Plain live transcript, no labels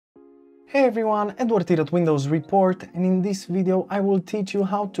Hey everyone, Edward here at Windows Report, and in this video I will teach you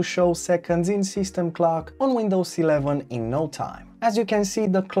how to show seconds in system clock on Windows 11 in no time. As you can see,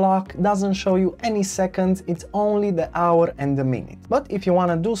 the clock doesn't show you any seconds, it's only the hour and the minute. But if you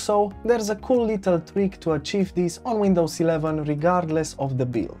want to do so, there's a cool little trick to achieve this on Windows 11 regardless of the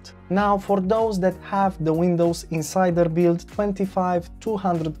build. Now, for those that have the Windows Insider build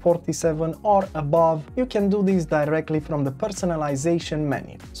 25247 or above, you can do this directly from the personalization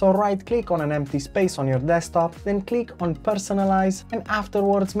menu. So right click on an empty space on your desktop, then click on Personalize, and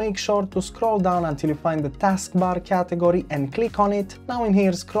afterwards make sure to scroll down until you find the taskbar category and click on it. Now in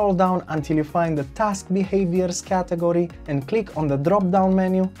here, scroll down until you find the task behaviors category and click on the drop down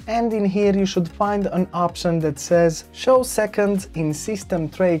menu, and in here you should find an option that says show seconds in system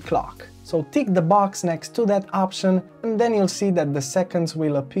tray clock. So tick the box next to that option and then you'll see that the seconds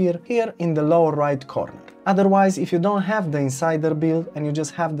will appear here in the lower right corner. Otherwise, if you don't have the Insider build and you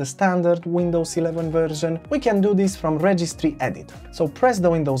just have the standard Windows 11 version, we can do this from Registry Editor. So press the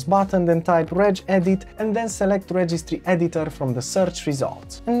Windows button, then type Regedit and then select Registry Editor from the search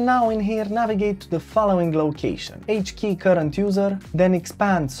results. And now in here, navigate to the following location: HKey current user, then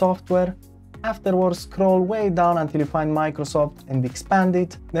expand software. Afterwards, scroll way down until you find Microsoft and expand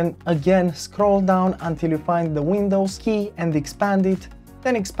it. Then again, scroll down until you find the Windows key and expand it.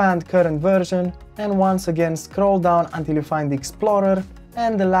 Then expand current version, and once again scroll down until you find the Explorer,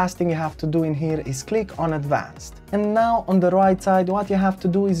 and the last thing you have to do in here is click on Advanced. And now on the right side, what you have to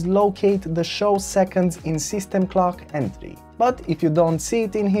do is locate the show seconds in system clock entry. But if you don't see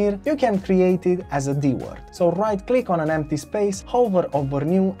it in here, you can create it as a D-word. So right click on an empty space, hover over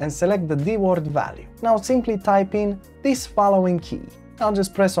new and select the D-word value. Now simply type in this following key. Now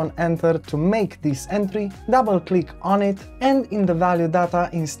just press on enter to make this entry, double click on it, and in the value data,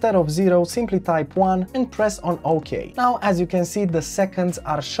 instead of 0, simply type 1 and press on OK. Now as you can see, the seconds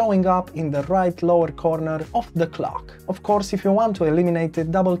are showing up in the right lower corner of the clock. Of course, if you want to eliminate it,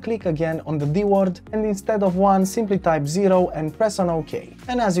 double click again on the D word, and instead of 1, simply type 0 and press on OK.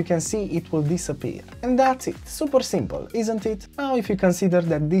 And as you can see, it will disappear. And that's it. Super simple, isn't it? Now if you consider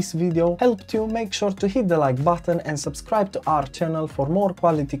that this video helped you, make sure to hit the like button and subscribe to our channel for more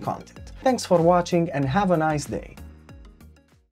quality content. Thanks for watching and have a nice day.